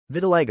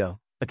Vitiligo,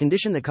 a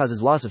condition that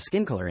causes loss of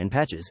skin color in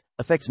patches,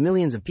 affects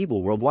millions of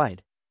people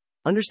worldwide.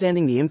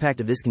 Understanding the impact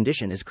of this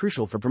condition is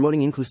crucial for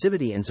promoting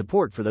inclusivity and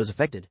support for those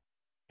affected.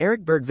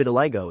 Eric Berg.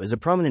 Vitiligo is a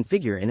prominent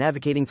figure in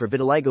advocating for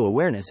vitiligo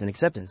awareness and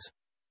acceptance.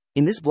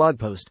 In this blog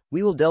post,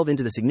 we will delve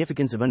into the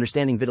significance of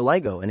understanding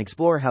vitiligo and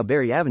explore how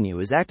Barry Avenue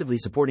is actively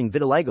supporting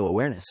vitiligo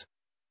awareness.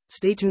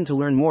 Stay tuned to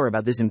learn more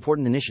about this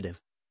important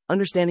initiative.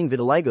 Understanding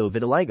vitiligo.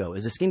 Vitiligo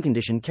is a skin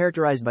condition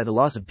characterized by the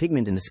loss of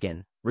pigment in the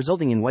skin,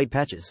 resulting in white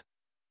patches.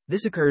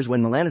 This occurs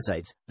when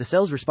melanocytes, the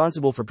cells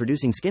responsible for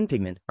producing skin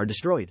pigment, are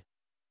destroyed.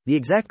 The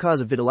exact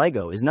cause of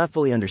vitiligo is not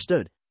fully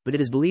understood, but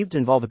it is believed to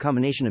involve a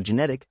combination of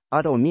genetic,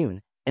 autoimmune,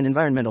 and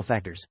environmental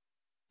factors.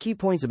 Key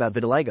points about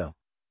vitiligo.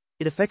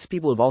 It affects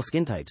people of all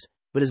skin types,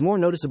 but is more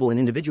noticeable in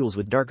individuals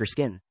with darker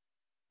skin.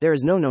 There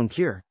is no known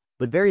cure,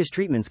 but various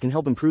treatments can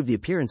help improve the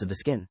appearance of the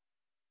skin.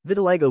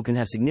 Vitiligo can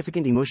have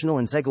significant emotional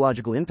and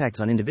psychological impacts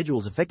on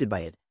individuals affected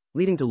by it,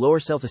 leading to lower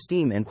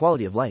self-esteem and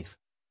quality of life.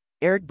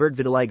 Eric Berg.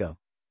 Vitiligo.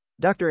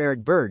 Dr.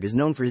 Eric Berg is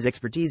known for his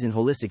expertise in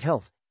holistic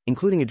health,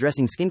 including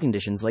addressing skin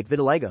conditions like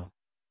vitiligo.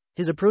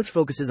 His approach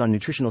focuses on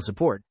nutritional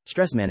support,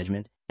 stress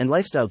management, and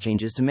lifestyle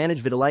changes to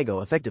manage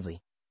vitiligo effectively.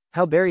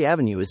 How Barry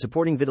Avenue is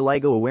supporting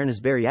vitiligo awareness.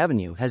 Barry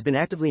Avenue has been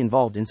actively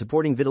involved in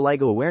supporting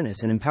vitiligo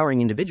awareness and empowering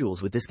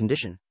individuals with this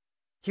condition.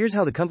 Here's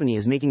how the company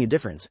is making a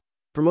difference.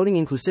 Promoting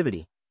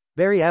inclusivity.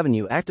 Barry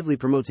Avenue actively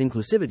promotes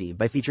inclusivity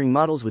by featuring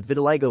models with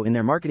vitiligo in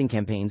their marketing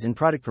campaigns and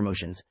product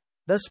promotions,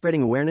 thus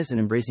spreading awareness and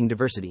embracing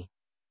diversity.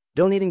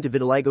 Donating to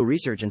vitiligo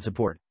research and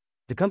support.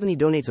 The company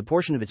donates a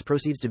portion of its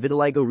proceeds to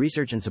vitiligo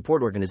research and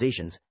support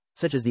organizations,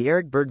 such as the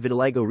Eric Berg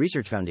Vitiligo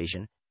Research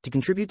Foundation, to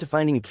contribute to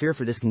finding a cure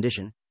for this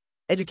condition.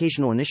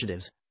 Educational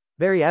initiatives.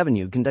 Barry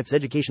Avenue conducts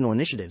educational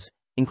initiatives,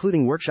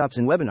 including workshops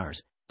and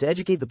webinars, to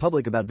educate the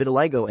public about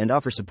vitiligo and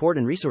offer support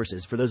and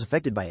resources for those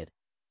affected by it.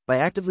 By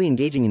actively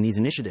engaging in these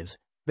initiatives,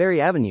 Barry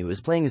Avenue is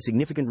playing a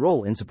significant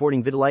role in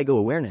supporting vitiligo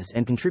awareness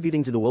and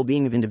contributing to the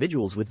well-being of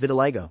individuals with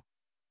vitiligo.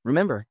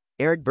 Remember,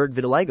 Eric Berg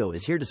Vitiligo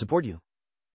is here to support you.